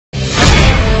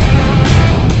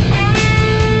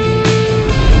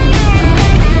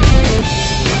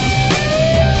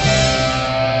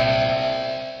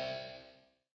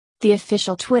The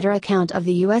official Twitter account of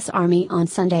the U.S. Army on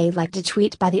Sunday liked a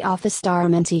tweet by the office star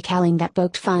Mindy Kaling that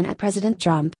poked fun at President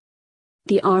Trump.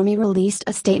 The Army released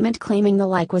a statement claiming the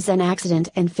like was an accident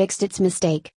and fixed its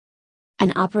mistake.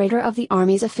 An operator of the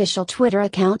Army's official Twitter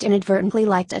account inadvertently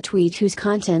liked a tweet whose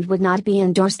content would not be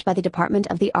endorsed by the Department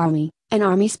of the Army, an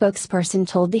Army spokesperson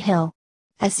told The Hill.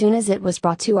 As soon as it was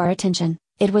brought to our attention,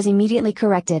 it was immediately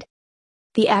corrected.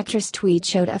 The actress' tweet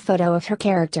showed a photo of her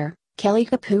character, Kelly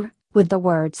Kapoor, with the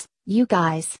words, "You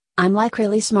guys, I'm like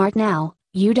really smart now,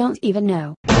 you don't even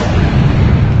know."